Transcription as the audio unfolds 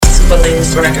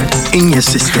In your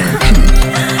system,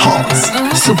 horse,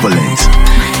 super legs,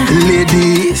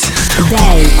 ladies.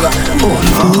 Dave,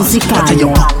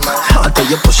 musicale. I tell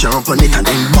you push on it and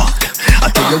then walk. I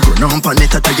tell you run on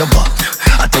it, I tell you walk.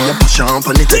 I tell you push on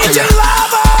it, I tell you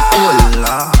oh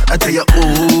Lord, I tell you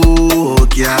oh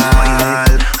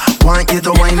girl. Want you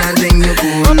to wine and then you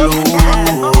go low,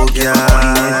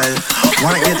 girl.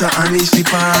 Want you to unleash the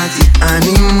party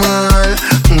animal.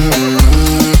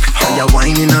 You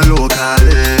whining a local,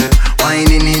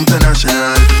 whining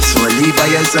international. So leave by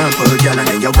yourself, girl, and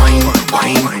then you whine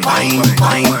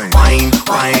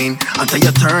until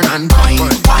you turn and whine.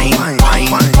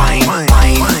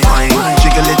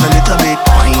 Jiggle it a little bit,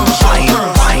 whine.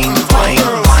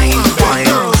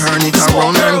 Turn it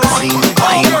around and whine.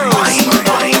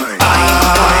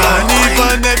 And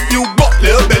even if you got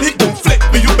little belly boom flick,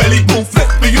 will you belly boom flick,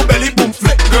 will you belly boom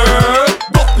flick, girl?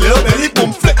 Got little belly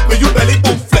boom flick, will you belly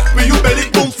boom flick, will you belly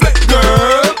boom flick,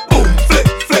 girl? Boom flick,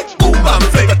 flick, boom and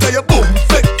flick. I tell you boom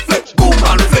flick, flick, boom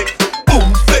and flick,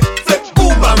 boom flick, flick,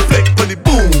 boom and flick. Bunny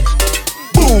boom,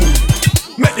 boom.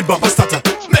 Make the bumper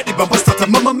starter,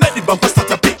 mama, make the bumper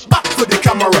starter. Pick back for the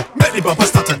camera, make the bumper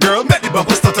starter, girl, make the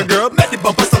bumper starter, girl, make the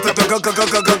bumper starter. Go.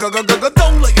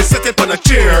 Don't let you sit up on a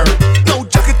chair. No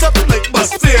jack it up like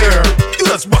bus fare. You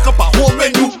just walk up at home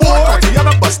and you bored.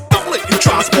 Tatiana bus don't let you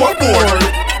transport board.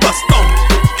 Bus down.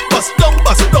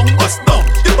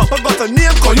 The bumper got a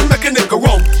name call you making it go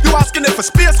wrong. You asking it for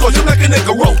space cause you making it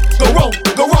go wrong. Go wrong.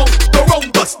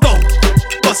 Bus down.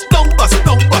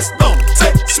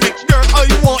 Say sweet girl, I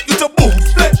want you to boom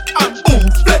flick and boom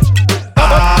flick.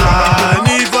 And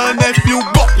even if you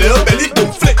got little belly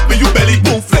boom flick, will you belly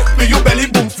boom flick, will you belly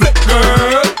boom flick,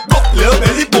 girl? Got little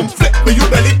belly boom flick, will you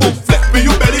belly boom flick, will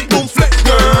you belly boom flick,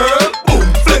 girl? Boom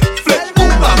flick,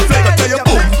 boom and flick. I tell you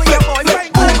boom flick,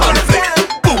 boom and flick,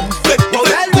 boom flick, boom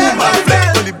and flick.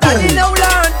 Only boom.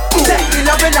 Take the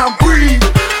loving and breathe.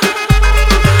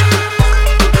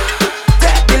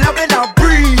 Take the loving and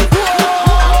breathe.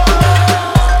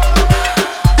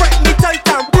 Break me tight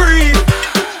and breathe.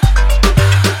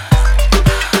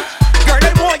 Girl,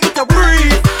 I want you to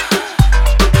breathe.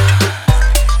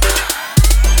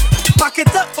 Back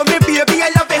it up for me, baby. I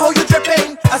love it how you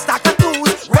dripping. A stack of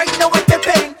tools, right now I'm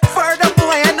dipping.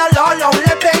 Furthermore, and a long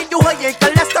living. You high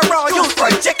cholesterol, you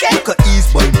fried chicken. You could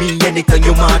ease by me anytime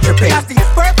you mind tripping. That's the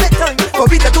perfect time for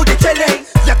me to do the chilling.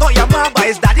 You got your man, but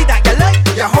it's daddy that you like.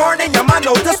 Your horn and your man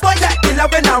out to spoil that. The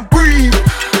loving and breathe.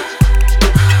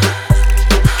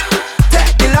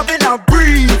 Take the loving and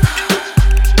breathe.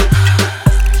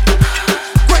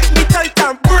 Break me tight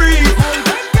and breathe.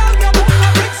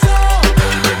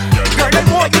 Girl, I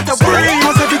want you to breathe.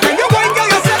 Cause every time you wine, girl,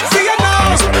 you're sexy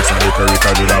enough. Miss Alexa, the Perica,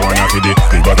 do that one after the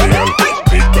big body girl,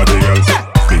 big body girl,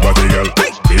 big body girl,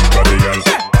 big body girl,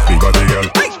 big body girl,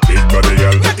 big body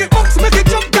girl. Make it bounce, make it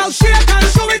jump, girl, shake and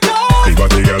show it off. Big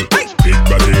body girl, big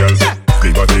body girl,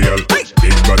 big body girl,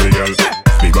 big body girl,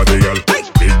 big body girl,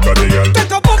 big body girl.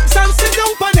 Take a box and sit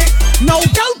down on it. Now,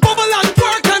 girl, bubble and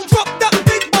twerk and drop that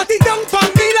big body down for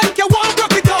me like you want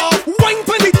rock it off. Wine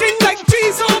for the thing like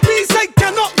cheese on piece. I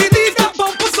cannot believe that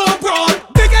bumper so broad.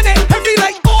 Big and it heavy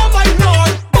like oh my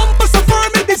lord. Bumper so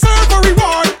firm it deserve a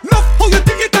reward. Love how you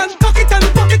take it and tuck it and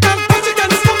fuck it and punch it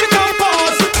and stop it and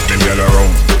pause. Them girl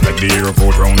around like the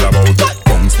airport roundabout.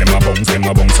 Bounce them a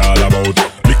bounce all about.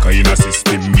 Liquor in a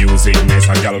system, music nice.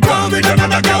 A gal gone with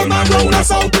another gal man roll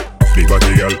us out. Big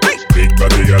body girl, big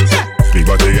body girl, big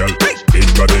body girl, big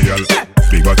body girl,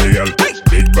 big body girl,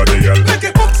 big body girl. Make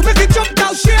it bounce, make it jump,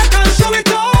 girl, shake and show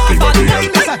it off. Big body girl,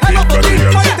 big body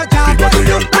girl, big body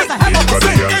girl, big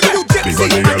body girl, big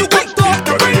body girl, big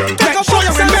body girl. Take a show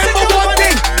you remember one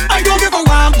thing. I don't give a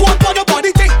damn what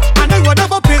nobody think. And I would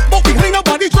never pick, but behind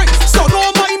nobody drink. So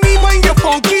don't mind me, mind your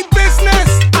funky business.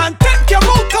 And take your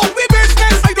mouth out with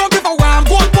business. I don't give a damn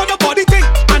what nobody think.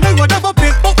 And I would never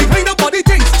pick, but behind nobody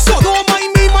think. So don't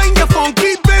mind me, mind your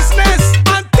funky business.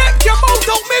 And take your mouth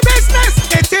out with business.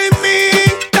 It ain't me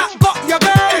that got your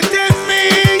girl. It ain't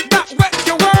me that wet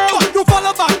your world. But you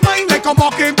follow back mine like a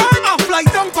mockingbird. I fly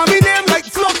down for me name like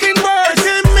flocking birds. It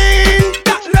ain't me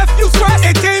that left you stressed.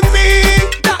 It ain't me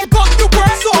that got you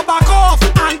pressed. So back off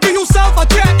and give yourself a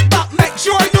check. But make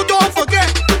sure you don't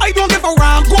forget. I don't give a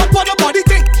damn what nobody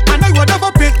think. And I would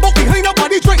never pick, but behind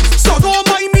nobody drink. So don't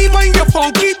mind me, mind your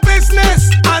funky business.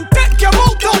 And take your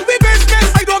mouth out with business.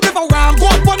 I don't give a damn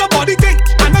what nobody think.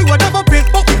 And I would never pick,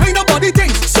 but behind nobody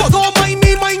think. So don't mind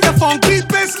me, mind your funky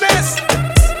business.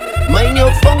 Mind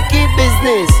your funky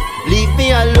business. Leave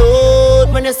me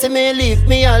alone. When you see me, leave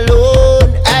me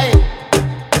alone. Hey,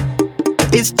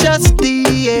 It's just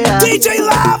the air. DJ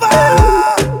Lava.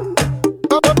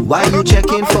 why you you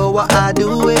checking for what I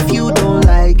do if you don't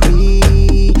like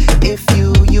me? If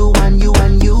you and you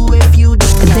if you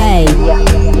don't Day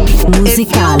like me. If you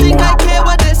think I care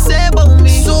what they say about me,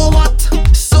 so what?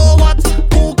 So what?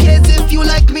 Who cares if you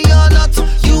like me or not?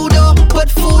 You don't put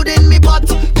food in me pot.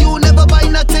 You never buy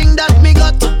nothing that me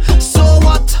got. So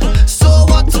what? So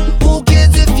what? Who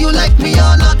cares if you like me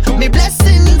or not? Me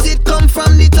blessings, it come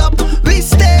from the top. We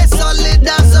stay solid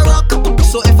as a rock.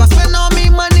 So if I spend all me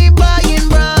money buying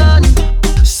brand,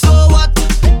 so what?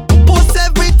 Post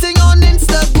everything on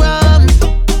Instagram.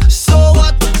 So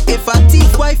what? If I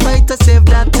thief Wi-Fi to save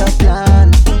data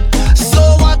plan. So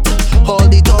what? All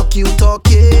the talk you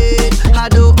talking, I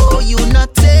don't owe you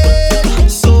nothing.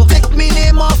 So take me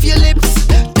name off your lips.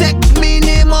 Take me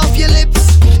name off your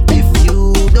lips. If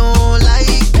you don't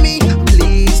like me,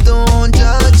 please don't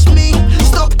judge me.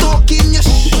 Stop talking your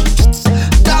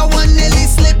that one nearly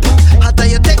slip. After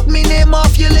you take me name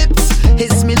off your lips,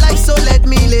 it's me life, so let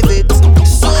me live it.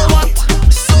 So what?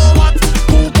 So what?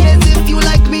 Who cares if you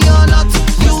like me or not?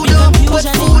 You don't put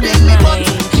food in me, but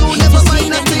you never buy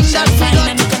nothing that we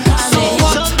got. So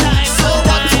what? So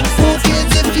what? Who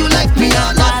cares if you like me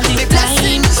or not? The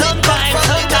blessings come from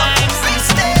the top. I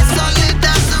stay solid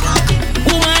as a rock.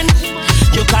 Woman,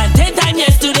 you can't 10 times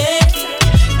yesterday,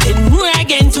 10 more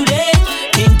again today.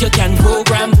 Think you can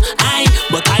program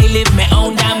but I live my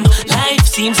own damn life.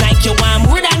 Seems like you want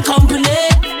more than company.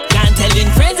 Can't tell in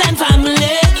friends and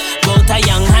family about a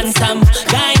young handsome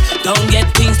guy. Don't get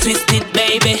things twisted,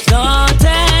 baby. Don't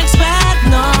expect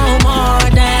no more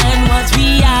than what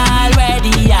we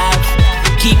already have.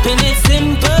 Keeping it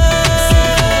simple.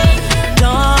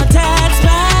 Don't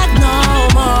expect no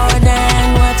more than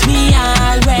what we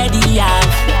already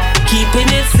have. Keeping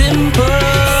it simple,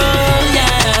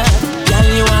 yeah. Girl,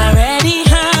 you already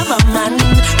have a man,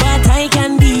 but I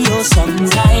can be yours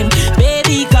sometime.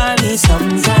 Baby, call me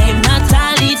sometime, not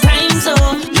all the time. So,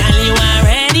 girl, you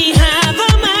already have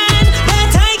a man,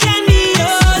 but I can be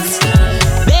yours.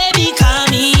 Baby, call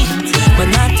me, but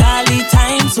not all the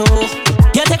time. So,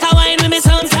 you take a wine with me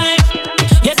sometime.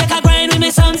 You take a grind with me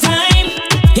sometime.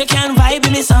 You can vibe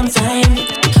with me sometime,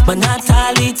 but not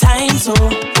all the time. So,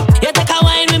 you take a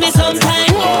wine with me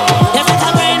sometime. You take a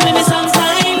grind with me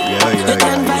sometime. You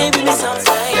can vibe with me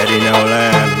sometime. Daddy now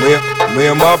land. Me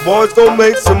and my boys gon'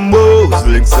 make some moves.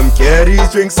 Link some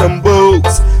caddies, drink some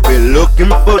booze. We looking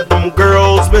for them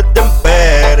girls with them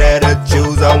bad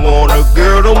attitudes. I want a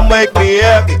girl to make me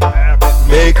happy.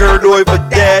 Make her do it for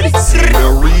daddy.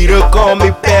 Senorita call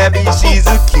me Pappy. She's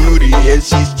a cutie and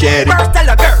she's chatty. First tell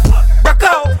a girl, rock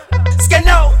out, skin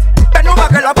out. Bend over,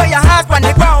 girl, I'll put your hands on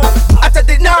the ground. Up to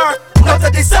the north, no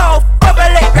to the south. Bubble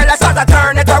it, girl, I start to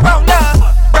turn it around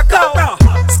now. Rock out,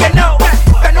 skin out.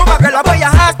 Bend over, girl, I'll put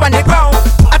your hands on the ground.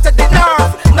 Up to the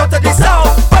north, no to the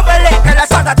south. Bubble it, girl, I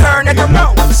start to turn it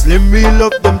around. Slim, me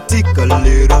love them thick, a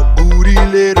little booty,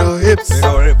 little hips.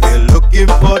 We're looking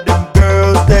for them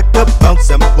girls that could bounce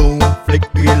and boom.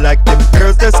 Flick me like them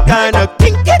girls that's kinda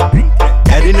kinky.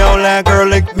 Daddy no like girl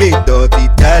like me, dirty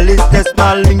Dallas, that's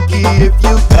my linky. If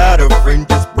you got a friend,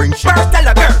 just bring shit. First tell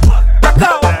a girl, rock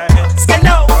out, skin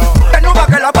out. Bend over,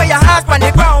 girl, I'll put your hands on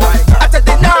the ground. Up to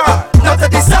the north, no to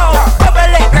the south.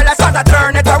 Bubble it, girl, I start to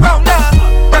turn it around now.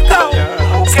 Rock out,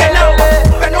 skin out.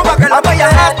 Bend over, girl, I'll put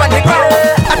your hands on the ground.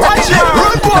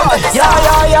 Yeah.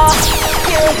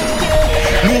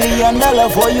 $1 million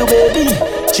for you, baby.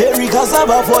 Cherry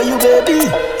cassava for you, baby.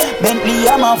 Bentley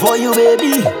Hammer for you,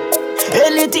 baby.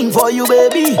 Anything for you,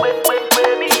 baby.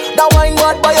 The wine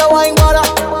god by your wine brother.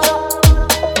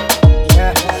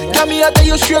 Come here, tell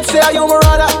you straight, say you my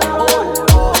brother.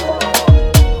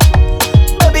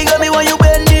 Baby, girl, me when you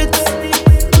bend it.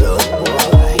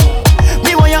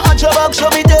 Me when you arch your back, show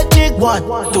me technique. 1,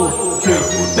 2, 3.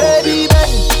 Baby,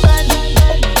 bend.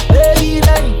 Baby,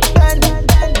 bend.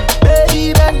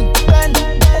 Baby, bend.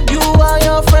 You are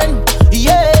your friend.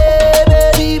 Yeah,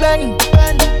 baby, bend.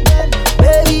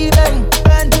 Baby, bend.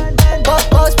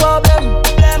 Cause problem.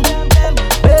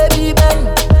 Baby, bend.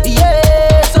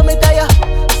 Yeah, so me tell ya.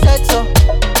 Set so.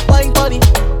 Wine body.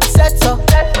 Set so.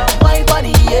 Wine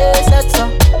body, yeah, set so.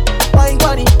 Wine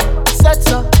body. Set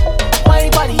so.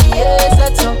 Wine body, yeah,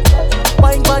 set so.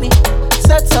 Wine body.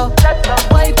 Set so.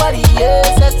 Wine body, yeah,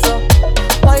 set so.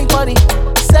 Wine body.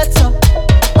 Set so.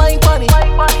 Wine body.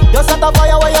 You set a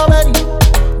fire where you bend.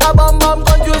 That bam bam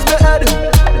confuse me head.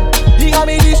 He got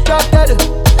me distracted.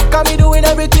 Got me doing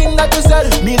everything that you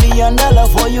said. $1 million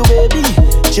for you, baby.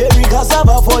 Cherry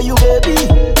cassava for you, baby.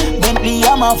 Bentley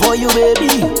Hammer for you,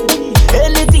 baby.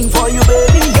 Anything for you,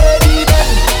 baby. Baby,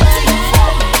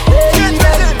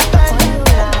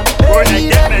 When I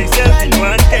get myself in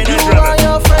one kind of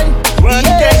trouble, one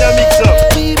kind of mix up.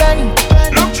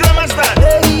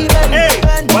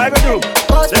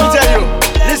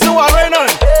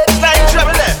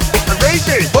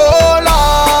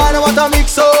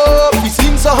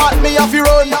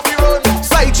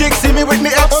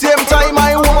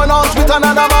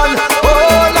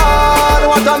 Oh Lord,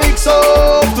 what a mix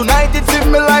up. Tonight it's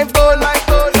in me life done.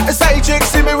 A side chick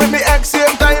see me with me ex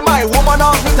same time. My woman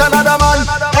off with another man.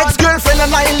 Ex-girlfriend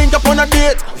and I link up on a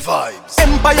date. Vibes.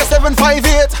 Empire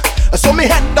 758. So me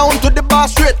head down to the bar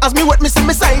straight. As me wet me see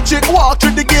me side chick walk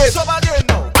through the gate.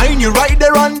 I knew right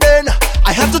there and then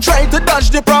I had to try to dodge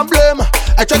the problem.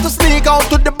 I tried to sneak out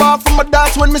to the bar from my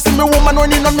dance when me see me woman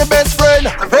running on my best friend.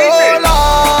 Oh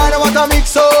Lord, what a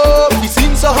mix up. He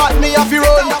seems so hot, me have to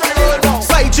run.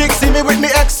 Side chick see me with me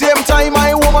ex same time.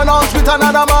 My woman out with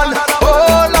another man.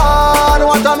 Oh Lord,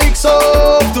 what a mix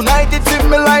up. Tonight it's in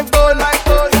me life done.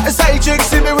 Side chick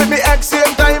see me with me ex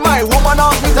same time. My woman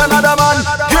out with another man.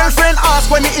 Girlfriend ask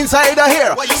when me inside her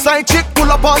hair. Side chick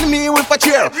pull up on me with a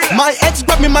chair. My ex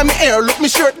grab me by my hair, look me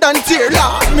shirt done tear.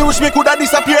 Lord, me wish me coulda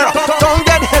disappear. Tongue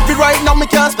get heavy right now, me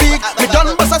can't speak. Me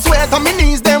done bust a sweat and me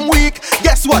knees them weak.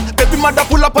 Guess what? Baby mother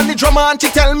pull up on the drum and she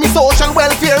tell me social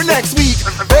welfare next week.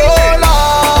 Oh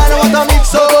Lord, what a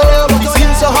mix up. It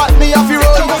seems so hot, me have to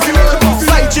run.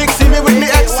 Side chick see me with me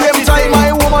ex same time.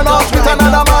 My woman out with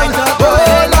another man.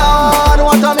 Oh Lord,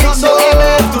 what a mix up.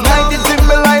 Tonight it's in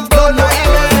my life done.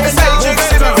 Side chick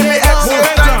see me with me ex same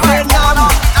time.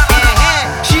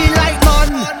 She like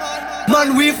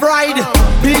man we ride.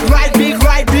 Big ride, big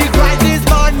ride, big ride this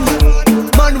man.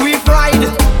 Man we ride.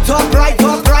 Top right,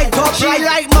 top right, top right. She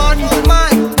like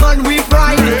man we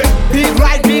ride. Big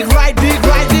ride, big ride, big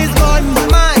ride this man.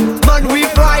 Man we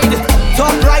ride.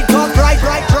 Top right,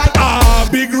 right. Ah,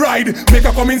 big ride. Make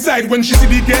her come inside when she see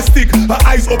the gas stick. Her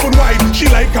eyes open wide. She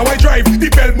like how I drive the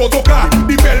bell motor car.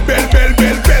 The bell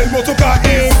motor car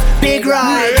is big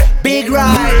ride, big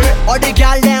ride. All the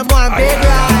gal them want big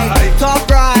ride. Top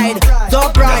ride,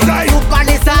 top ride. Super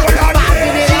Nissan,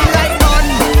 she like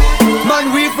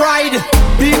man we ride.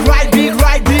 Big ride, big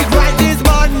ride, big ride this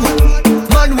man.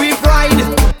 Man we ride.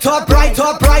 Top right,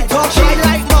 top right, top. She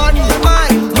like man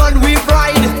we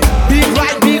ride. Big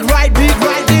ride, big ride, big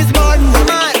ride this man.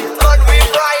 Man we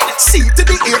ride. C to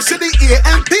the A to the A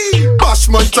and P.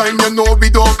 Bashman time, you know we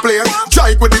don't play.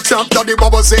 Jike with the champ, that the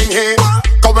bubbles in here.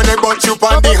 Come when I bought you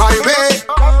on the highway.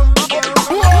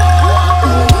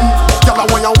 Girl, I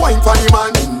want you wine for the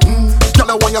man.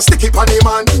 Girl, I want you stick it for the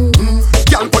man.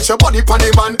 Girl, put your body for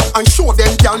the man and show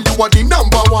them, girl, you are the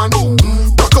number one.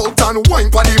 Rock out and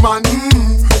wine for the man.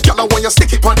 Girl, I want you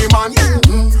stick it for the man.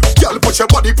 Girl, put your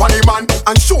body for the man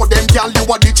and show them, girl, you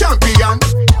are the champion.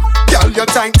 Girl, you're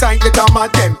tight, let them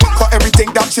at them. Cause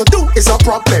everything that you do is a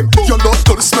problem. You look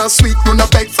good, smell sweet, you're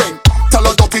not beg friend. Tell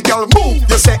a dirty girl, move,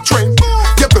 you set trend.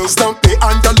 Your bills don't pay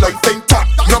and your life ain't top.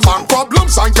 No man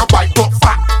problems and your bike got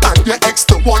fat. And your ex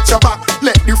to watch your back.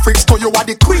 Let the freaks know you are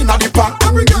the queen of the pack.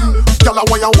 Girl, I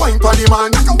want you wine for the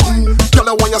man. Girl,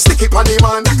 I want you stick it for the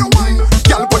man.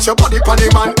 Girl, put your body for the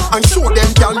man and show them,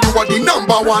 girl, you are the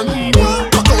number one.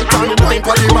 Rock out and wine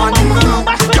for the man.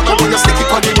 Girl, I want you stick it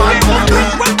for the man.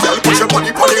 Girl, put your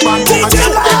body for the man and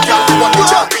show them, girl, you are the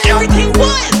champion. Everything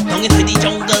wild, down into the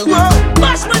jungle.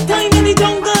 Pass my time in the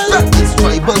jungle. It's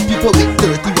tribal people with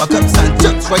dirty walk-ups and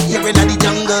jumps right here in the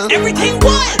jungle. Everything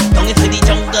wild, down into the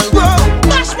jungle.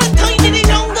 Pass my time in the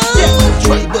jungle.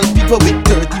 Tribal people with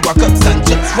dirty walk-ups and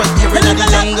jumps right here in the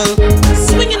jungle.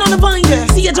 Swinging on the vine,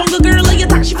 see a jungle girl like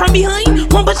attack she from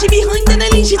behind. One but she behind, then I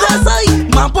lean she to the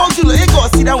side. Man, punk you like go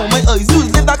see that with my eyes. You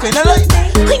live that kind of life.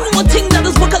 I know a thing that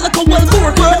is bucket like a wild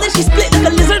boar, and then she split like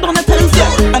a lizard on a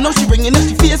telescope. I know she bringing up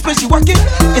she face when she walking.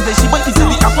 Is that she bite me to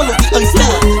the apple of the ice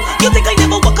store. You think I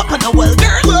never walk up on a wild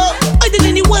girl? I did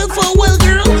any wild for a wild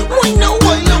girl. Why no?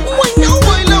 Why no? Why no?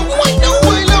 Why no? Why no?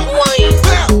 Why no? Why?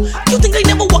 You think I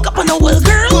never walk up on a wild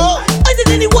girl? I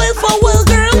did any wild for a wild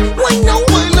girl. Why no?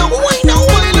 Why no? Why no?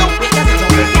 Why no?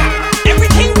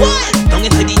 Everything wild, down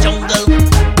into the jungle.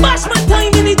 Pass my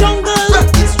time in the jungle.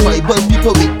 It's tribal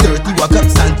people with dirty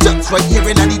walk-ups and jumps right here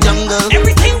in the jungle.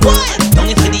 Everything wild, down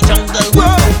into the jungle.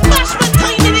 Pass my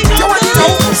time in the jungle.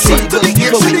 Tribal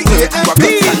people with dirty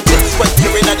walk-ups and jumps right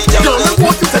here in the jungle. Girl, I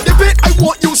want you to dip it, I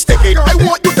want you stick it. I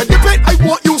want you to dip it, I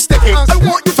want you stick it. I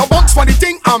want you to bounce for the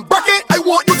thing and break it. I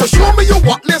want you to show me your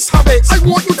whatless habits. I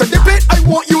want you to dip it, I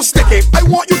want you stick it. I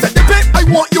want you to dip it, I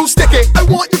want you stick it. I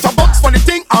want you to bounce for the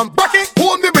thing and break it.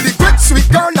 Hold me with the grip, sweet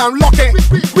girl, and lock it.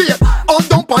 Wait, all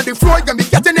down on the floor, you gonna be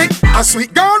getting it. And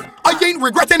sweet girl, I ain't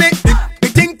regretting it. The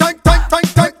thing tight,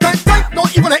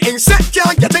 not even an insect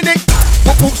can't get in it.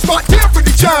 Boop spot here for the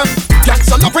jam. Gangs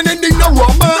are laughing in the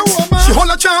romance. She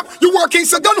hold a champ, you working,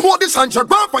 so don't hold this 100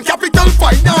 grand from Capital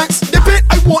Finance. Dip it,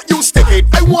 I want you stick it.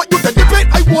 I want you to dip it,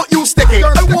 I want you stick it.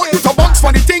 I want you to bounce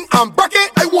for the thing and break it.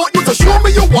 I want you to show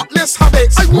me your whatless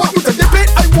habits. I want you to dip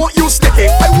it, I want you stick it.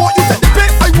 I want you to dip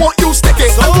it, I want you stick it.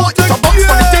 I want you to bounce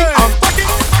for the thing and break it.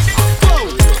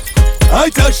 I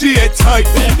tell she it tight.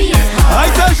 I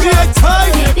tell she it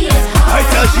tight. I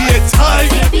tell she it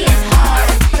tight.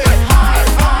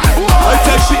 I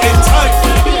tell she it tight.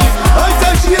 I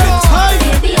tell she it tight.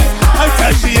 I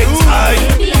tell she it tight.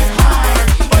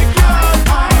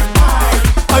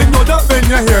 I know that when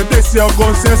you hear this, you're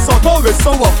gonna say something with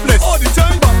some bliss all the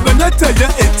time. But when I tell you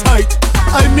it tight,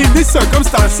 I mean the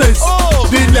circumstances,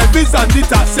 the levies and the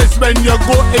taxes. When you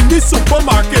go in the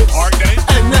supermarket,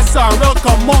 NSRL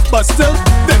come off, but still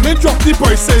they may drop the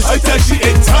prices. I tell she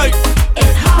it tight,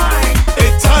 it hard,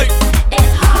 it tight, it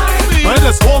hard. I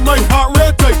just hold my heart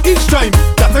real tight each time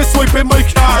that I swipe in my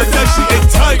card. I tell she it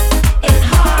tight, it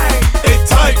hard, it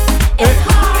tight, it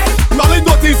hard. Now I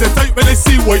know things are tight when I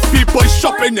see white people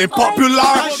shopping in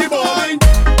Popular. She boy,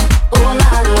 oh la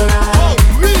la la, oh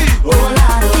really, oh la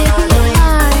la la.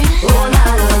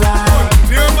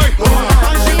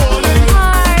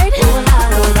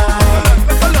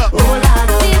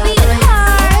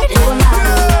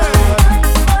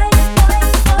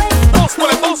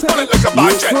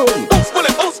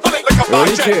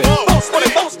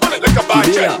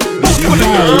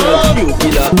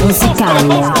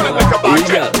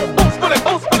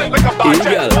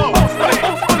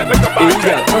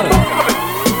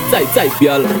 Type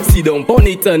y'all, sit down pon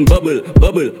it and bubble,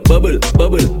 bubble, bubble,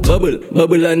 bubble, bubble,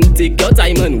 bubble and take your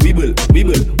time and wibble,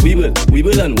 wibble, wibble,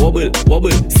 wibble and wobble,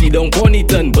 wobble. Sit down pon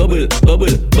it and bubble,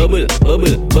 bubble, bubble,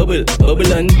 bubble, bubble,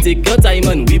 bubble and take your time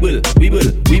and wibble,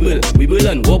 wibble, wibble, wibble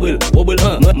and wobble, wobble.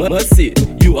 Must say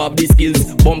you have the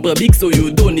skills, bumper big so you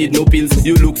don't need no pills.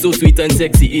 You look so sweet and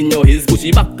sexy in your heels. Push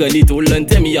it back a little and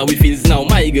tell me how it feels. Now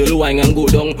my girl, wine and go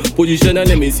down. Position and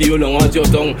let me see you long at your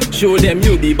tongue. Show them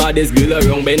you the baddest girl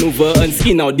around. Bend over and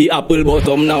skin out the apple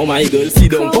bottom. Now my girl,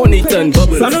 sit down, pon it and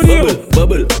bubble, bubble,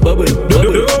 bubble, bubble,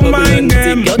 bubble, bubble and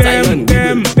take your time and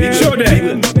wibble,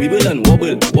 wibble, wibble and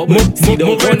wobble, wobble. Sit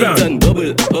down, pon it and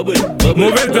bubble, bubble, bubble,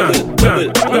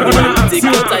 bubble, bubble and take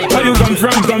your time. Where you come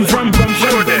from?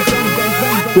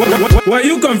 Where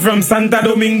you come from, Santa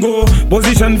Domingo?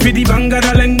 Position for the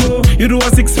Bangadalengo. You do a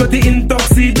 640 in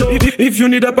tuxedo. If you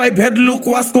need a pipe head, look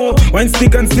Wasco. Wine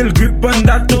stick and still grip on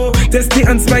that toe. Tasty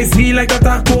and spicy like a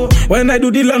taco. When I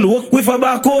do the land work with a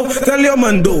bacco, tell your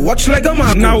man do watch like a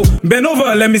man. Now bend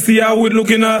over, let me see how it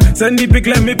looking. Send the pic,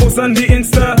 let me post on the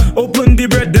Insta. Open the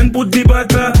bread, then put the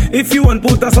butter. If you want,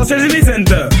 put a sausage in the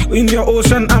center. In your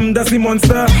ocean, I'm the sea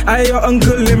monster. I your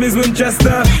uncle, name is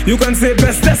Winchester. You can say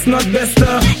best, that's not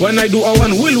bester. When I do a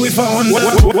one, will with a one.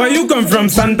 Where you come from,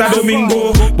 Santa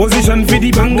Domingo? Position for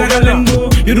the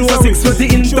Bangadalengo. You do a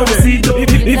 640 in tuxedo.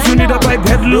 If you need a pipe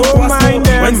head, look Wasco.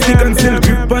 Wine stick and still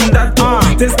grip on that toe.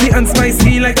 Tasty and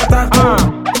spicy like a taco.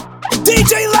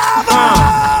 DJ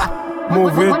Lava!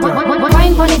 Move it.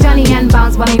 Wine pony Johnny and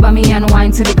bounce bummy and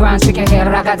wine to the ground, shake your hair,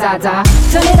 ragatata.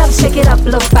 Turn it up, shake it up,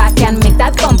 look back and make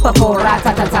that bumper go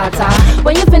ratatatata.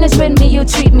 When you finish with me, you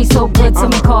treat me so good, so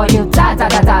me call you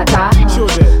ta-ta-ta-ta-ta.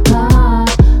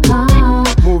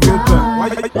 Move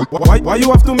it. Why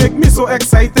you have to make me so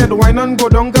excited? Wine and go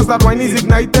down cause that wine is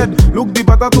ignited. Look the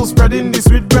butter to spread in the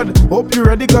sweet bread. Hope you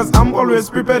ready cause I'm always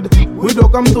prepared. We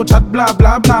don't come to chat blah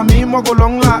blah blah. Me mo go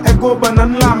long la, ego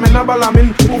banan la. Mena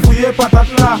balamin, ufuye patat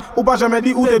la. Upa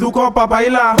jamedi ute du ko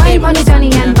papaila. Wine pony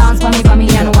Johnny and bounce bummy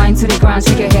and wine to the ground,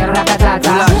 shake your hair,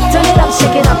 ragatata. Turn it up,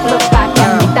 shake it up, look back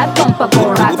and make that bumper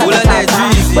go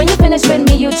ratatatata. When you finish with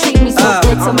me, you treat me so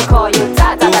good, so me call you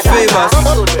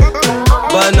ta-ta-ta-ta-ta.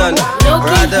 Banan,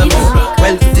 Radam,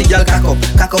 well, the girl cock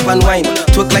up and wine.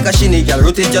 Twerk like a shinny girl,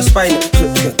 rotate your spine.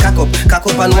 Cock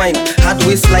up and wine. Hard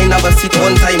waistline, have a sit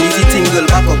one time. Easy tingle,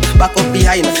 back up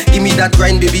behind. Give me that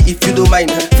grind, baby, if you don't mind.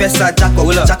 First jack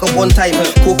up one time.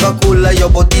 Coca-Cola,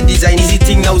 your body design. Easy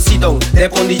thing now, sit down,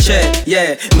 step on the chair.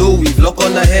 Yeah, no weave, lock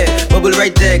on the hair. Bubble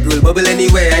right there, girl, bubble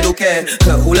anywhere, I don't care.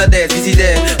 Hold her there, busy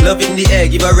there. Love in the air,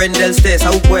 give her Rendell stairs.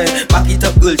 How where? Back it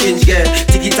up, girl, change gear.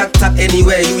 Ticky tack tack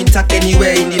anywhere, you intact anywhere.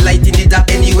 In the light, in the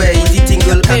dark, anywhere. Easy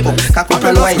tingle, cock up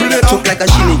and wine. Choke like a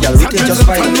shinny girl, rotate your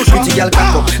spine. Pretty girl,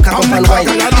 cock up and wine.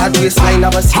 Hard waistline,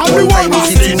 have a sit one time.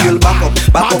 Easy tingle, back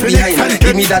up behind.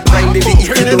 Give me that grind, baby,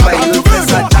 if you don't mind. You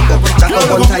press that jack up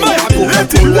one time.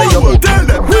 Coca-Cola, your tell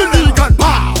them, we really got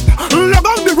bad. Log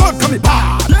on the road, come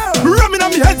bad. Ramming on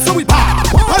me head, so we bad.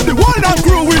 And the one that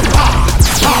grew with bad.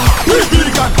 We really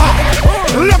got bad.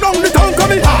 Log on the town,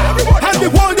 come bad. And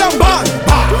the one that bad.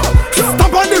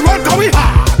 Stop on the road, come bad.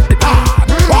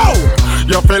 Wow,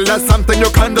 you feel there's something you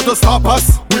can do to stop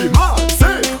us? We mad,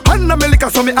 say. And the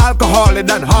milk so me alcohol it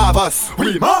and have us.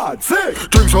 We mad, say.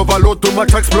 Drinks overload too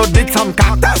much, explode, dig some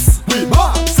cactus. We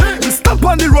mad, say. Stamp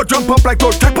on the road, jump up like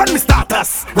road, check on me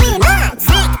status. We mad,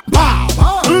 say.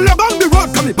 Log on the road.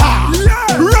 road come me bad.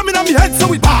 Ramming on me head so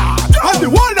we bad. And the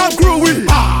whole damn crew we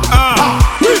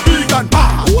bad. We big and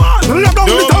bad. Lock down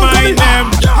the town so we bad.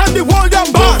 And the whole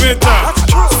damn bad.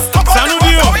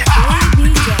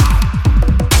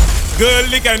 Girl,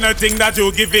 the kind of thing that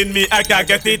you giving me, I can't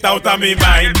get it out of me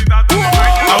mind.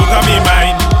 Out of me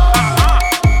mind.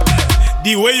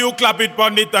 The way you clap it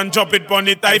pon it and chop it pon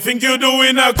it, I think you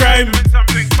doing a crime.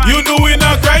 You doing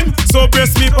a crime. So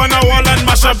brace me pon a wall and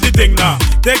mash up the thing now.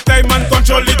 Take time and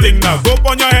control the thing now. Go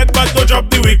pon your head but don't drop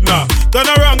the wig now. Turn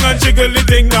around and jiggle the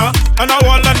thing now. On a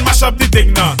wall and mash up the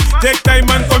thing now. Take time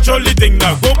and control the thing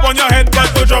now. Go pon your head but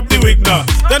don't drop the wig now.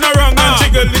 Turn around and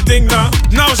jiggle the thing now.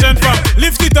 Now Shen Fam,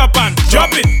 lift it up and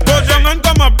drop it. Go down and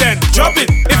come up then, drop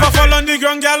it. If I fall on the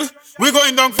ground, girl, we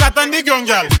going down flat on the ground,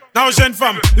 girl. Now Shen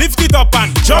Fam, lift it up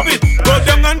and drop it. Go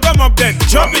down and come up then,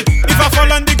 drop it. If I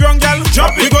fall on the ground, girl,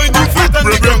 drop it. We going down flat on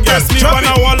the ground, girl. Me on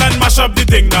a wall and mash up the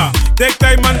thing now. Take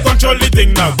time and control the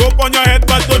thing now. Go on your head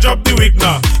but don't drop the wig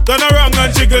now. Turn around and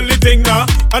jiggle the thing now.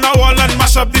 On a wall and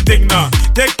mash up the thing now.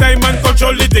 Take time and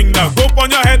control the thing now. Go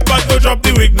on your head but don't drop the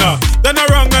wig now. Turn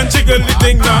around and jiggle the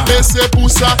thing now. Laissez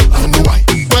pousser, I know why.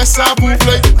 Where ça vous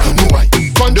plaît, I know why.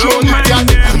 Control it, girl,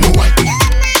 I know why.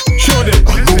 Show them,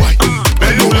 I know why.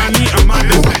 Bello lani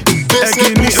amade. Laissez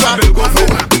pousser, I know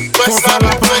why. Fosa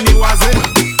la pani waze.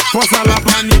 Fosa la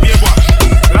pani bieboa.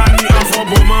 Lani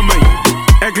afobo mamay.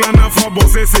 Eklan afobo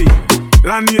sese.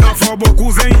 Lani afobo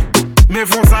cousin. Me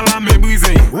fosa la me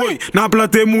brise. Oui, na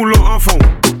plate moulon enfant.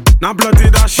 Na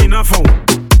plate dachine enfant.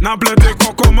 Na plate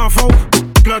coco ma faux.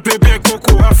 Plate bien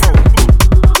coco à fond.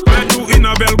 Metu in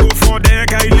a bel go for de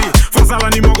kaili. Fosa la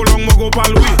ni mogo long mogo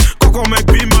palwi. Coco mek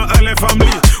bima ele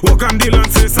family. Wakam di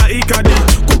lance sa ikadi.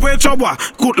 Coupe chobwa,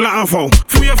 kout la enfant.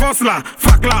 Fouye fos la,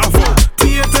 fak la enfant.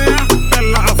 Tiete ya,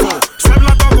 bel la enfant. Seb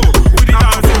la togo, oui di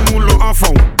ta moulon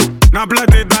enfant. Na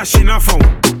plate dachine enfant.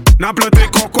 Na plate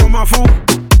coco ma fond.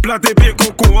 Plate bien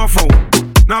coco enfant.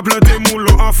 Na plate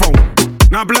moulon enfant.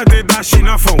 Na plate dachine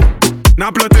enfant.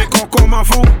 Na plate coco ma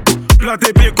fond.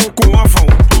 Plate bien coco enfant.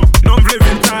 Non vle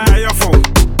vin ta ya fond.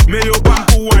 Me yo ban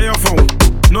pou wa ya fond.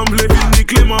 Non vle vin ni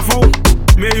klem enfant.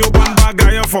 Me yo ban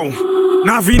bagay enfant.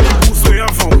 Na vini pousse ya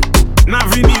fond. Na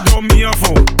vini dormi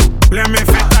enfant. Le me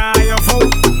fait ta ya fond.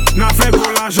 Na fait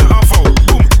collage enfant.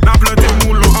 Boum. Na plate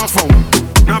moulon enfant.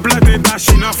 Na plate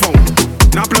dachine enfant.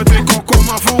 Na plate coco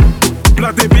ma fond.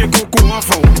 Plate bien coco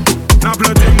enfant. Na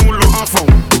plate moulon enfant.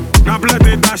 Na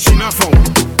plate dachine enfant.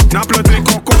 Na plate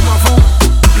coco ma fond.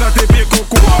 Plate bien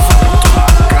coco enfant.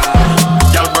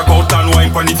 Y'all back out and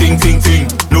wine pon the ting ting ting.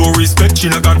 No respect she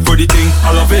not got for the thing.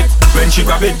 I love it when she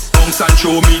grab it. Bounce and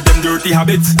show me them dirty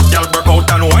habits. Y'all back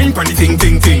out and wine pon the ting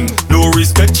ting ting. No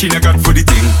respect she not got for the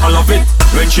thing. I love it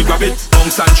when she grab it.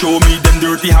 Bounce and show me them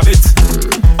dirty habits.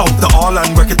 Out the all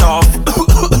and work it off.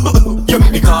 You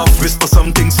make me cough. Whisper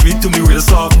something sweet to me real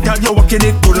soft. Girl, you walking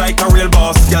it good like a real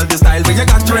boss. Girl, the style when you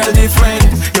got real different.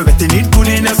 You're getting it good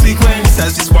in a sequence.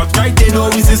 As this spot right there, no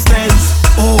resistance.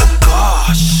 Oh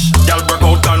gosh. Girl, back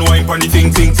out and wine pon the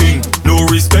ting ting ting. No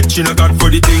respect she not got for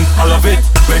the thing. I love it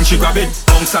when she grab it.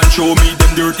 Bounce and show me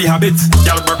them dirty habits.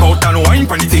 Girl, back out and wine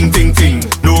pon the ting ting ting.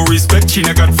 No respect she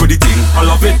not got for the thing. I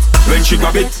love it when she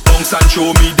grab it. Bounce and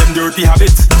show me them dirty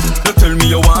habits. Don't tell me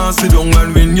you want sit down,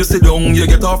 and when you sit down, you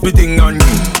get off the thing on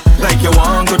me. Like you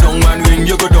want go down, and when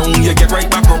you go down, you get right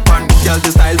back up on. Girl,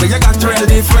 the style where you got real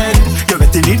different. You're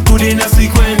getting it good in a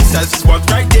sequence. As this spot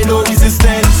right there, no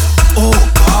resistance. Oh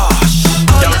gosh.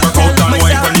 Girl, back out and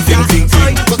wine pon the ting ting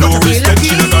ting. No respect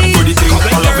she not got for the thing.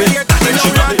 I love it when she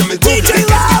grab it. DJ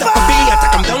Lava.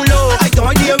 Come down low. I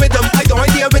don't deal with them. I don't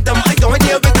deal with them. I don't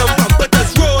deal with them. But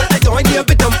that's roll. I don't deal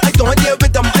with them. I don't deal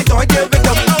with them. I don't deal with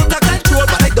them. Out of control,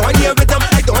 but I don't deal with them.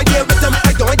 I don't deal with them.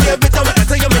 I don't deal with them. I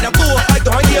tell you in a boat. I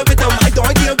don't deal with them. I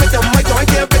don't deal with them. I don't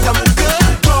deal with them.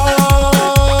 Good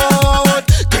God,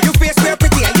 do you face me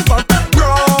pretty and you bump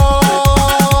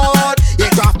broad? You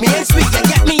drop me and sweet and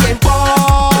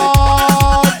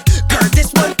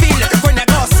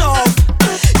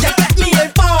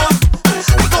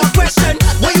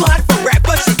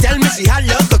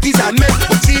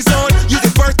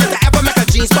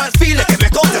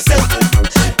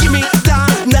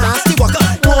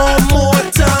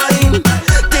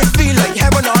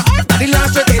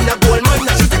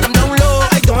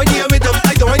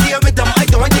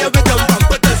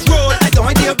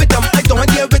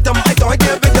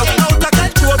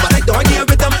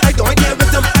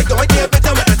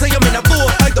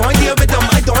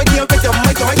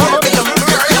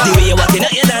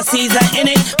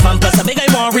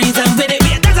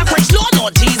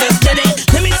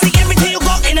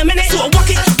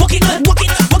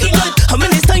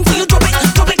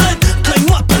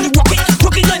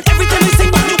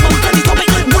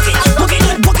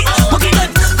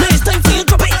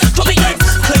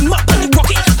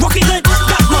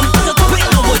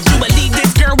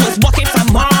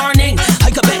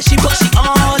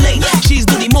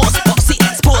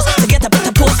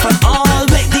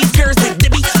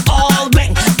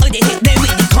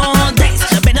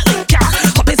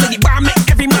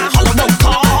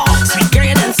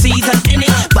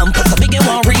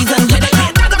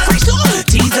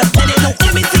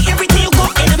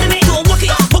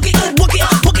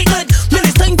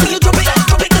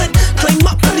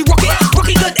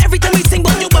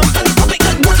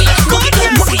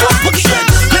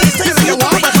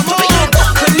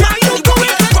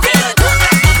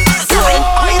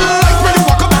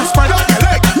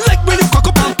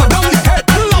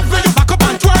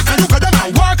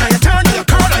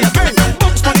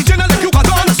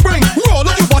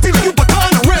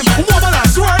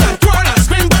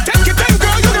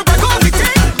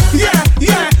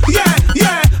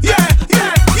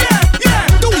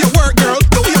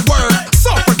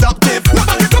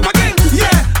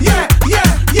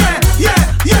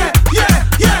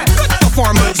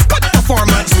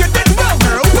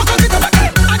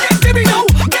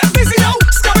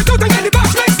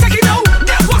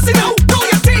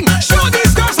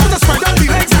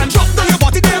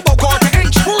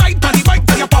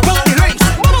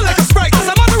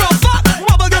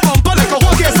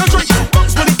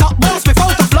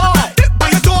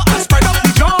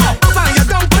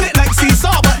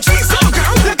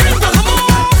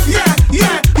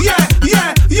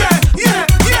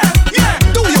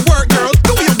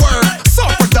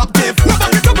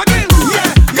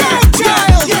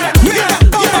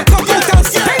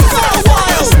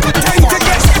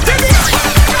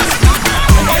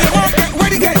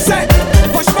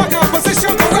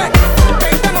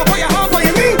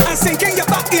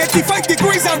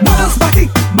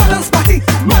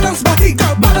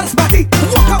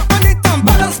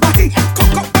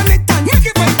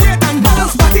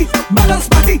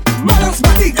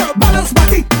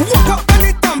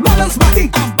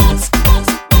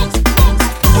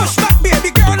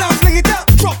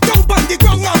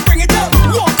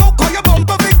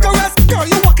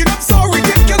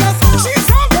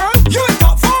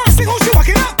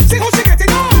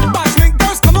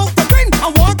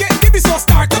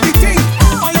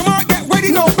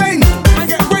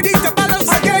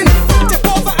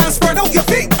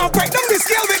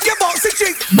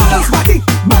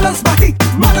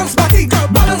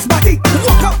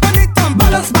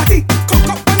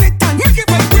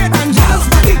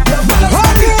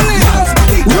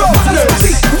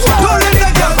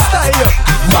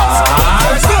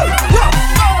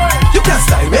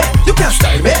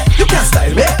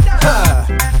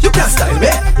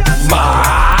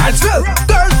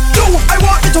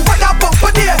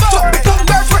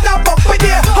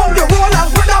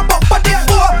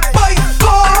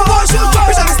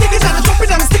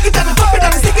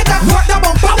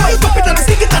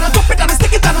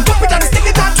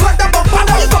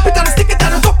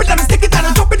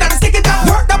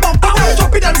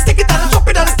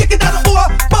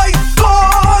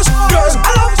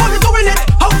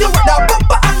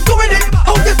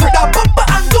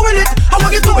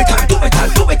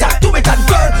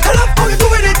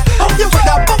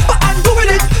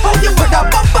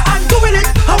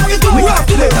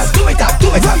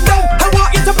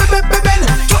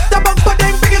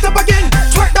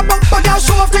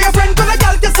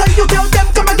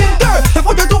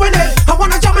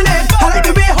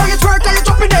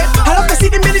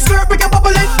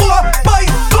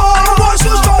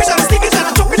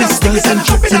girls and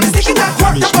chop it and stick it and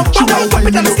twerk up, pump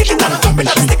it and stick it and pump it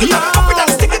and stick it and pump it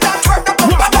and stick it and twerk up,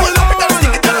 pump it and stick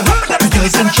it and pump it and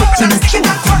girls and chop it and stick it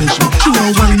and punish me. She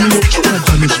want wine me up, she want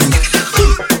punish me.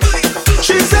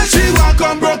 She said she want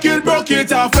come broke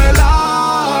it off, well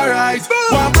alright.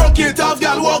 Want broke it off,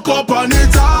 girl, walk up on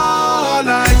it all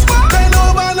night. Bend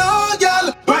over now,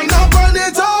 girl, wind up on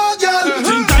it all, girl.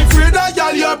 Think I'm afraid that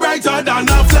girl, you're brighter than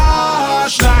a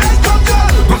flashlight. Come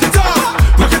girl, broke it off,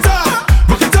 broke it off,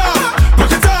 broke it off,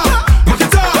 broke it off, broke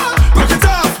it off, broke it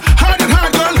off. Hard and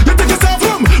hard, girl, you take yourself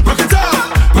home. Broke it off,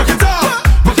 broke it off,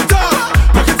 broke it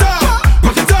off, broke it off,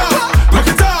 broke it off, broke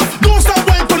it off. Don't stop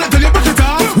wine for till you broke it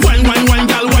off. Wine,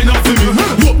 girl, wine up for me.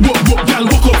 Walk, girl,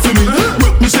 walk up for me.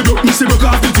 Me say broke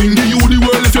off the thing. Give you the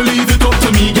world if you leave it up to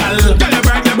me, girl. Girl,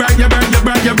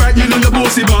 you brag, you know you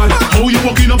bossy bad. How you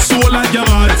walking up so like you're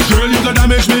mad? Girl, you gonna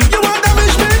damage me. You want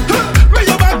damage me? Bring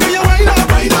your back, then you wind up,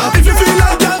 wind up. If you feel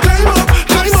like you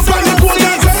climb up on the pole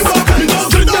and climb up.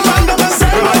 Drink the man up and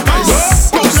say my price.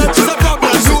 Go set to the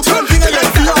problem. One thing I get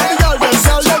for all the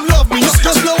girls them love me.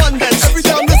 Just no one dance. Every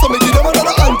time they saw me, give them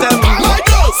another anthem. My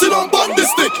girl, sit on the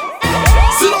stick.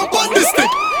 Sit on the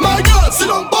stick. My girl, sit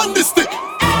on the stick.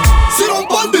 Sit on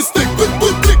the stick.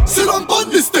 Quick. Sit on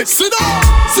the stick. Sit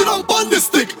on the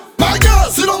stick. My girl,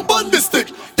 sit on the stick.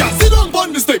 Yeah, sit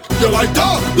on the stick. You like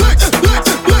that? Legs.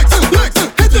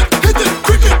 Hit it,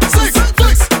 cricket, six,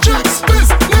 flex, chicks,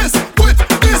 business with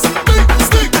this big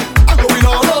stick. I'm going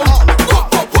all out.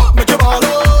 Pop, make your ball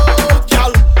out,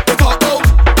 girl. You talk out,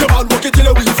 come on, work it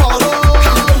till we fall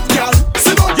out, girl.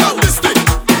 Sit on the stick.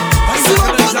 Sit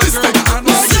on the stick. Sit on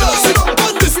the stick. Sit on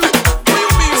the stick.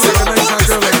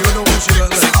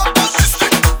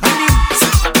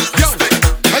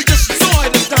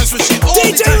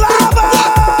 DJ Lava!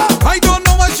 I don't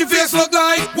know what she face look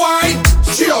like. Why?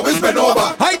 She always been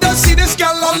over. I just see this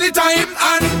girl all the time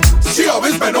and she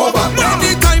always been over.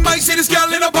 Anytime I see this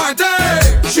girl in a party,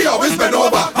 she always been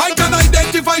over. I can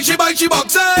identify she by she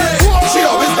boxy. She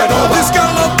always been over. This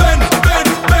girl love bend.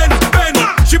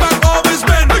 She back always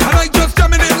bend. And I just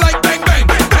jamming it like bang bang.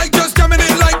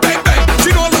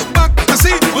 She don't look back to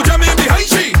see who jamming behind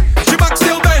she. She back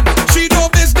still bend. She no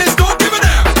business, don't give a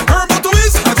damn. Her motto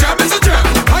is a jam is a jam.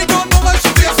 I don't know what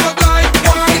she feels look like.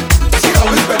 Why? She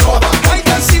always been over. I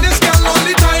can see this girl all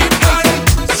the time and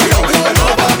she always been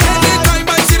over. Anytime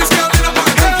I see this girl in a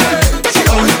party, she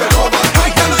always been over.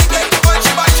 I can identify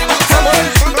she by she box.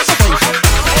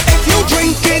 If you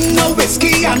drinking no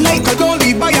whiskey and like a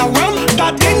dolly by a rum,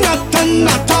 that ain't nothing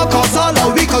at all, cause all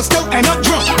of we could still end up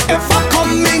drunk. If I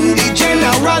come in the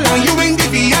general and you in the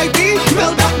VIP,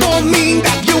 well that don't mean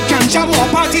that you can jam or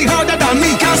party harder than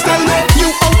me. Can't tell me you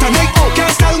out tonight, oh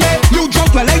can't tell me you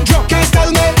drunk well I drunk, can't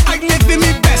tell me I living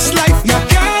my best life, you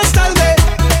can't tell me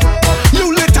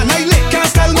you lit and I lit,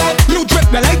 can't tell me you drip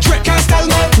well I drip, can't tell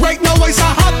me right now I so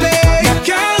happy, you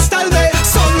can't tell me.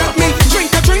 So let me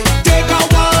drink a drink, take a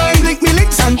wine, link me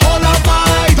links and all a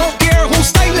vibe. Don't care who's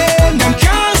styling, them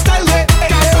can't style me.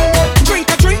 Drink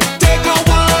a drink, take a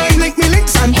wine, link me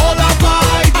links and all a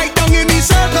vibe. I down in the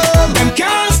circle, them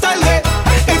can't style me.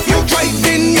 If you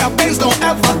driving your Benz, don't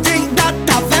ever think that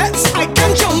a Vex. I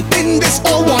can jump in this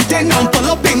 010 and pull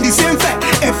up in the same fit.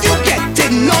 If you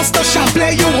getting lost to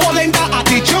Champlain, you holding that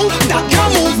attitude, that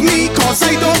can't move me, cause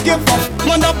I don't give up.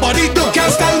 When nobody do,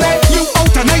 can't style me. You out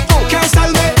tonight, oh can't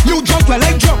style me. You drunk well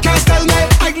I drunk, can't style me.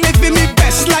 I living my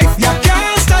best life, you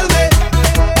can't style me.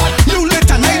 You lit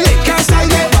and I lit, can't style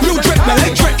me. You drip well I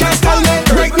drip, can't style me.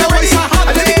 Right now I so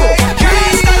happy,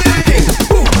 can't style me.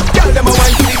 Girl, them a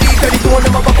wine to the beat, and the tone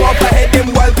them a pop off ahead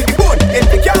them while to the bone. If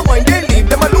they can't wine, then leave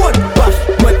them alone. But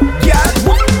girl,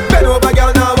 bend over,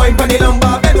 girl, now wine pon the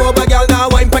lumbar. Bend over, girl, now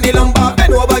wine pon the lumbar.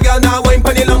 Bend over, girl, now wine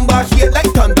pon the lumbar. Shake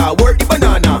like thunder, work the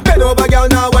banana. Bend over, girl,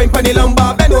 now wine pon the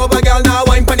lumbar. Bend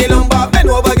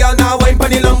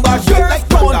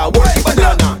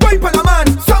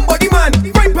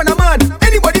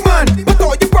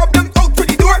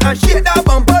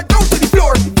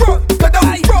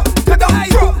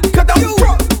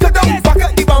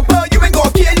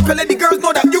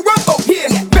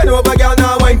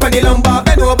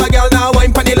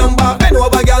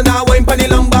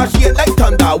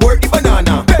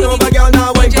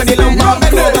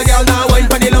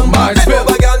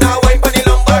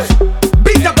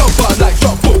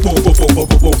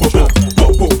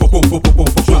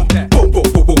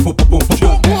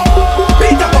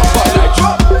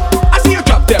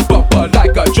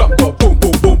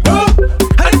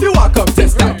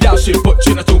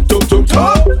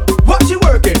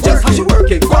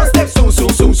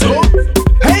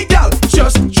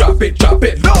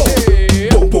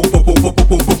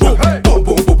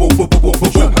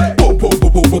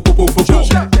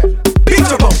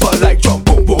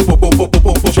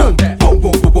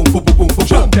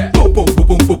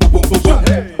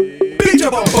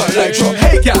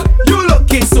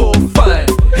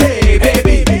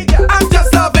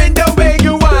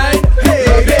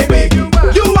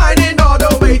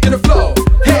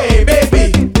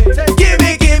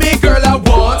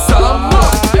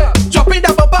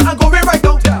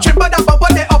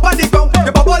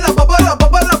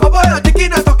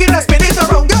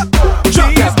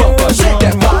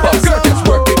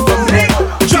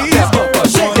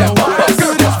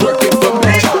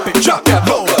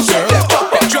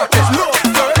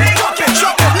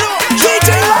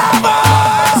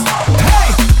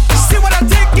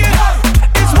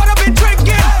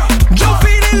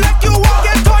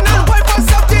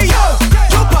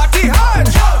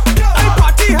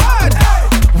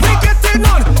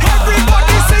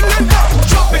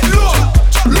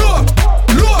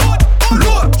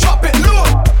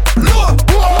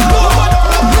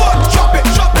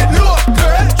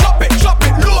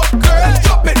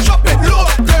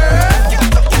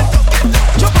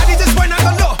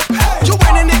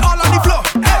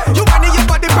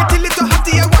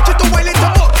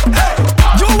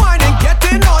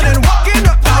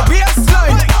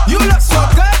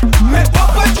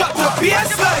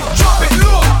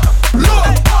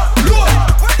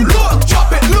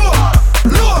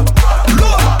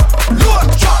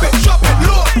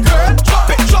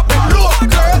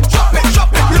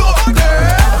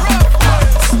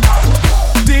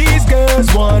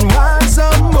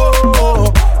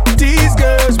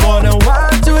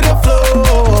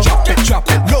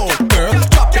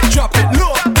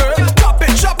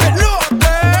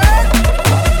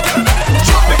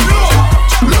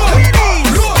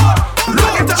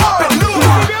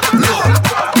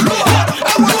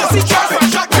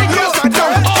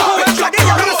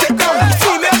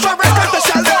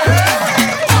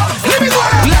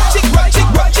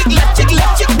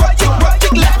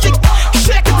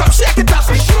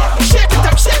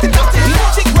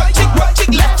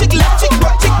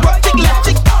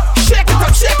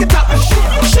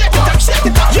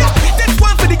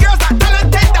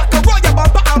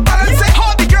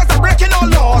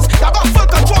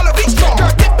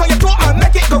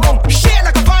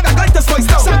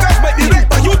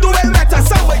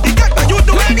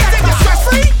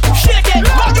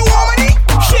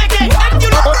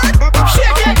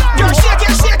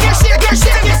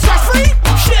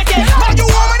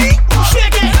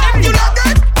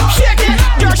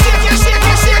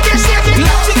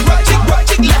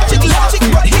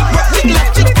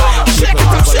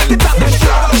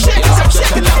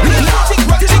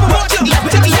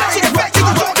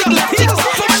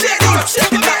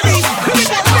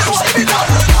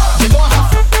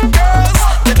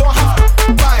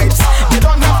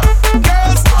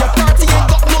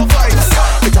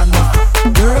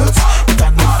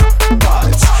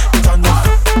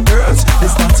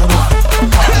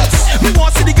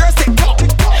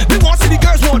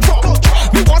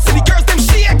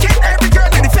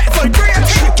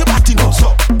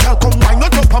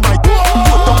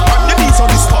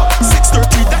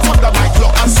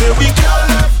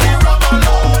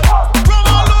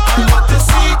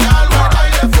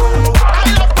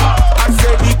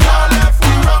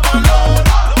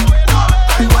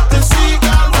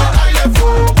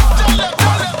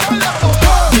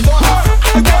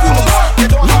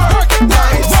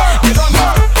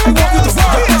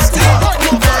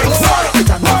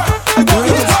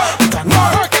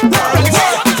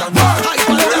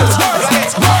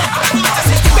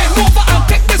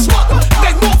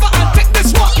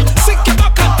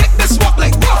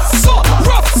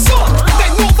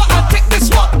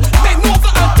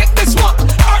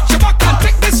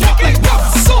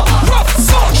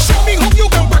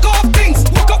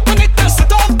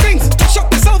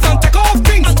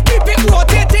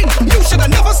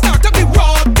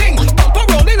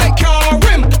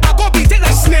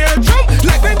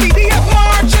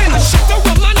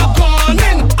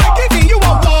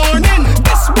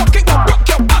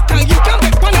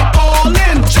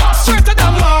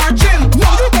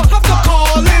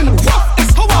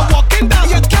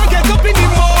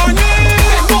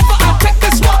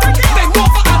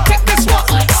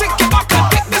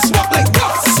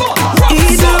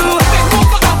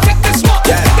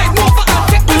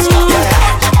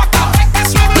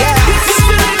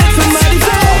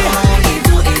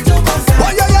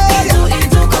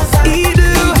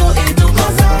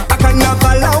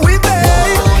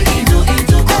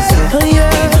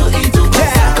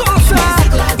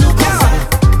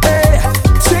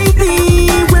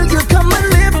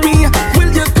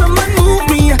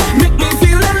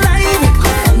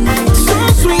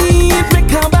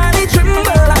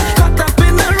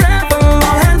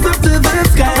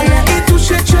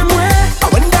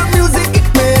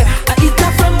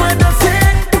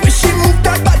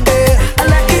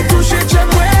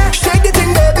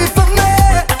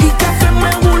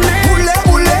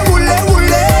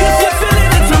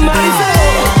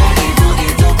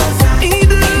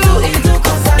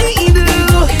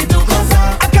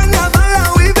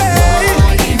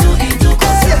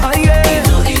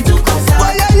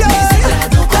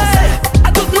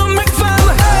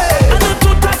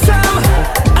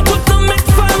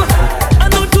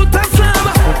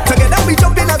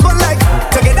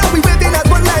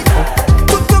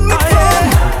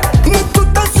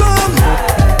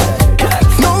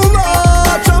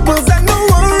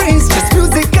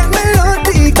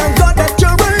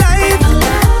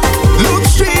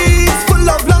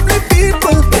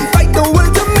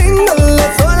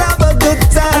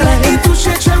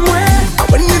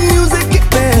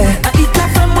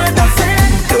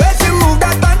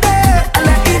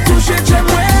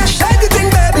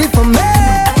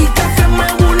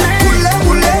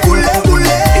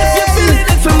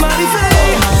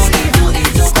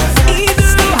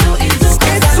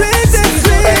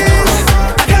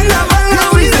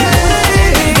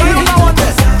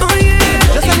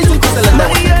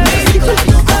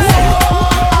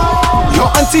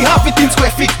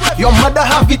square feet. Your mother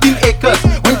have it in acres.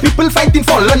 When people fighting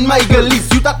for land, my girl, is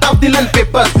you that have the land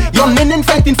papers. Your nenen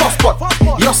fighting for spot.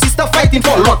 Your sister fighting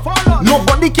for lot.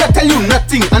 Nobody can tell you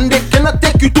nothing, and they cannot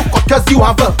take you to court cause you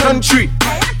have a country.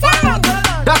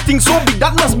 That thing so big,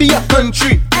 that must be a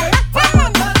country.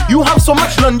 You have so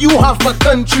much land, you have a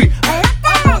country.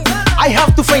 I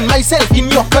have to find myself in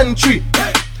your country.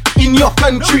 In your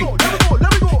country.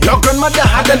 Your grandmother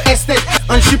had an estate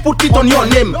and she put it on your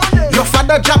name. Your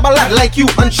father job a lot like you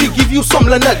and she give you some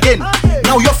land again.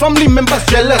 Now your family members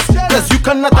jealous cause you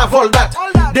cannot have all that.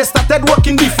 They started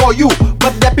working before you,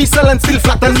 but their pistol and still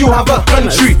flat and you have a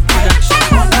country.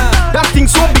 That thing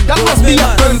so big, that must be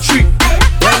a country.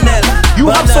 You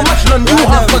have so much land, you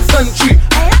have a country.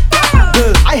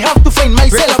 I have to find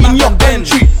myself in your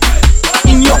country.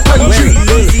 In your country.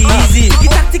 Easy, easy.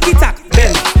 Tick-tack,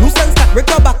 bend. Loose and stack, break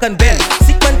your back and bend.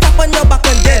 Sick man, tap on your back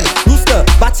and then rooster,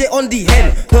 batch it on the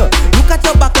hen. Look at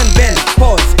your back and bend.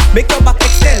 Pause, make your back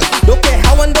extend. Don't care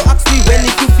how and don't ask me when.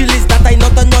 If you feel is that I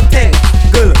not on your 10.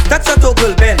 Girl, touch your toe,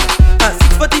 girl, bend.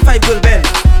 645, girl, bend.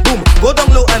 Boom, go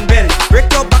down low and bend. Break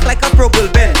your back like a pro,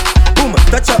 girl, bend. Boom,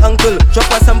 touch your uncle,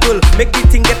 drop a sample. Make the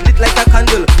thing get lit like a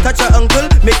candle. Touch your uncle,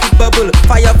 make it bubble.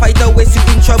 Firefighter, waste you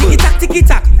in trouble.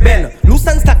 Ticky-tack, bend. Loose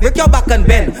and stack, break your back and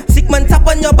bend. Sick man, tap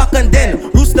on your back and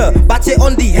then rooster, batch it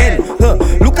on the hen.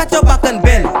 Look at your back and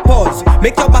bend. Pause,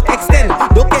 make your back extend.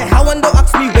 Don't care how and don't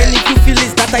ask me when. If you feel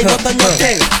is that I not on your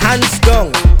 10. Hands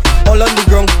down, all on the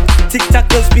ground. Tic-tac,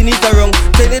 girl, spin it around.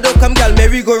 Tell it don't come, girl,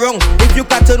 merry go wrong. If you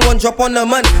carton one, drop on a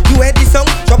man. You heard the song,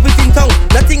 drop it in tongue.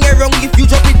 Nothing ain't wrong if you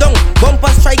drop it down.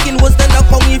 Bumper striking worse than a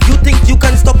kong. If you think you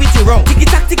can stop it, you wrong.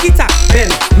 Ticky-tack,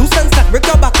 bend. Loose and stack, break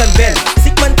your back and bend.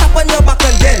 Sick man, tap on your back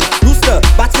and then rooster,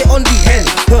 batch it on the hen.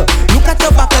 Look at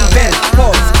your back and bend.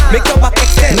 Pause, make your back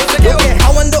extend. Don't care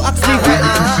how and don't ask me when.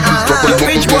 Yo,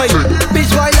 bitch boy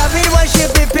loving when she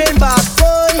pippin' back,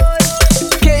 boy.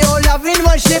 KO loving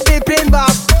when she pippin'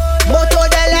 back. Moto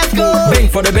de let's go. Bang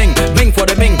for the bang, bang for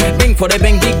the bang, bang for the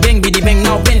bang, big bang, biddy bang.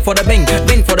 Now bang for the bang,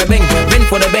 bang for the bang, bang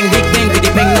for the bang, big bang,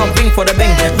 biddy bang. Now bang for the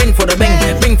bang, bang for the bang,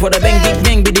 bang for the bang, big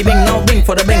bang, biddy bang. Now bang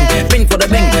for the bang, bang for the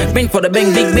bang, bang for the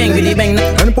bang, big bang, biddy bang.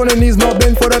 And on the knees now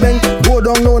bend for the bang. Go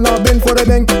down low now bend for the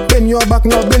bang. Bend your back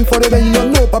now bend for the bang.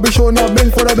 You know Papi show now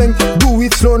bend for the bang. Do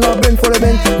it slow now bend for the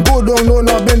bang. Go down low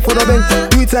now bend for the bang.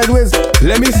 Do it sideways.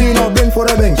 Let me see you now bend for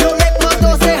the bang. You make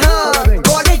moto say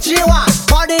konnichiwa.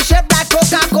 Body shape like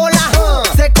Coca-Cola.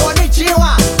 Say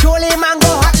konnichiwa. Chuli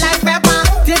mango hot like pepper.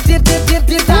 Tip tip tip tip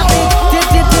tip tap it. Tip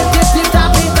tip tip tip tip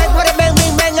tap it. Bend for the bang,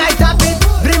 bing bang I tap it.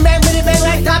 Bring bang, bing bang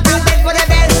I tap it. Bend for the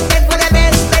bang, bend for the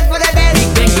bang, bend for the bang.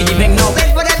 Big bang, biddy bang. Now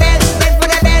bend for the bang, bend for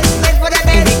the bang, bend for the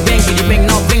bang. Big bang, biddy bang.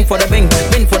 Now bang for the bang,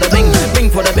 bang for the bang, bang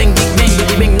for the bang, big bang,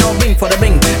 biddy bang. Now bang for the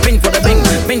bang, bang for the bang,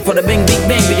 bang for the bang, big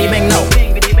bang, biddy bang. Now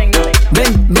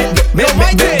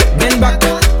bend back,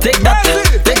 take that.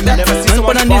 And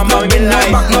put on this now, bend your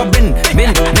back now, bend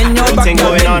your back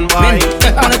now, bend.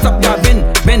 On the top, yeah,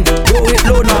 bend. Go it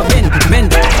low now, bend.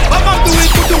 Mama do it,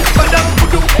 pudum padam,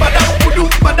 pudum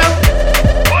padam.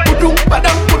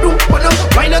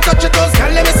 Why not touch your toes,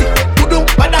 girl? Let me see. Pudum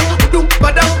padam.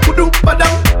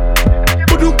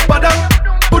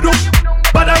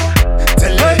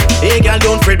 Tell her, hey girl,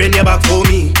 don't fret, bend your back for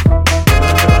me.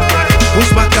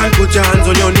 Push back and put your hands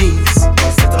on your knees.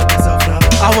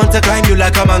 I want to climb you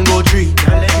like a mango tree.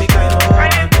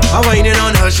 I'm whining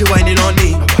on her, she whining on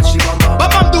me.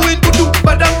 But I'm doing pudum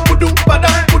padam.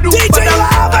 DJ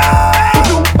Lava.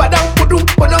 Pudum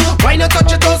padam. Why not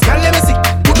touch your toes, girl? Let me see.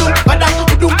 Pudum padam.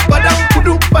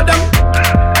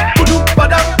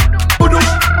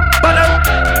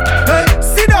 Hey,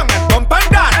 sit down and bump and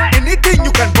dance. Anything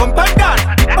you can bump and dance.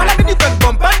 Paladin you can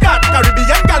bump and dance.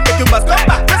 Caribbean girl make you must come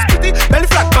back. That's pretty, belly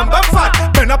flat, bum fat.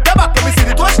 Turn up the back, let me see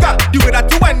the torch car. The way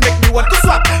that you wine make me want to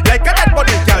swap. Like a dead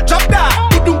body, girl, drop that.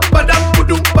 Pudum padam.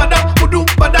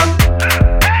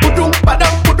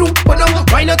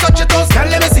 Why not touch your toes, girl?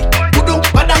 Let me see. Pudum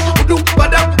padam.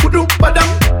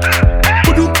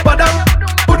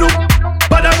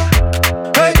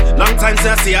 Hey, long time since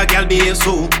I see a girl behave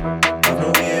so.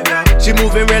 She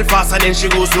moving real fast and then she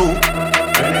goes slow.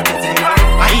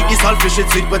 I eat this all fish with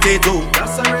sweet potato.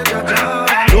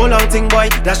 No long thing, boy,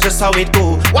 that's just how it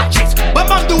go. Watch it, but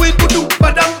I'm doing pudum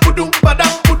padam.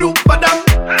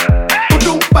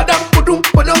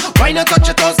 Why not touch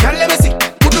your toes, girl? Let me see.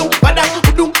 Pudum padam.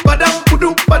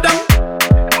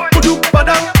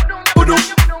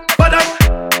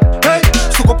 Hey,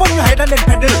 so go on your head and then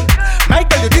pedal.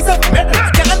 Michael, you deserve a medal. I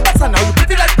can't understand how you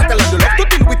pretty like metal and you love to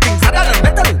deal with things harder than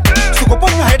metal. So go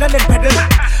on your head and then pedal.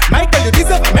 Michael, you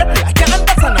deserve a medal. I can't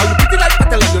understand how you pretty like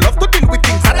metal and you love to deal with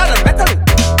things harder than metal.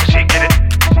 She get it.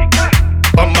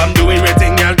 Bam doing the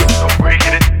thing, girl, do. Don't break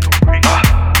it.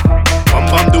 Bam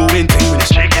bam doing thing when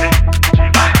it's shaking it.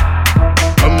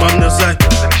 Bam bam the side,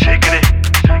 let me shaking it.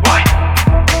 Why?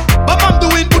 Bam bam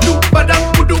doing budu badam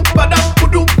budu badam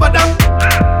budu badam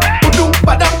budu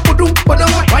badam budu badam.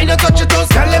 Why not touch your toes,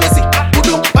 girl? Let me see.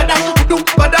 Budu badam budu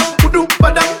badam budu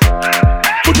badam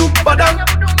budu badam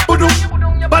budu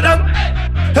badam.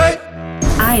 Hey.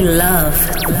 I love.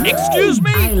 Excuse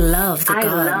me. I love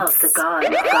the God.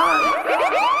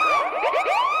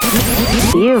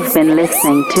 You've been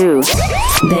listening to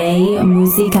Day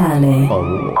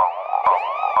Musicale.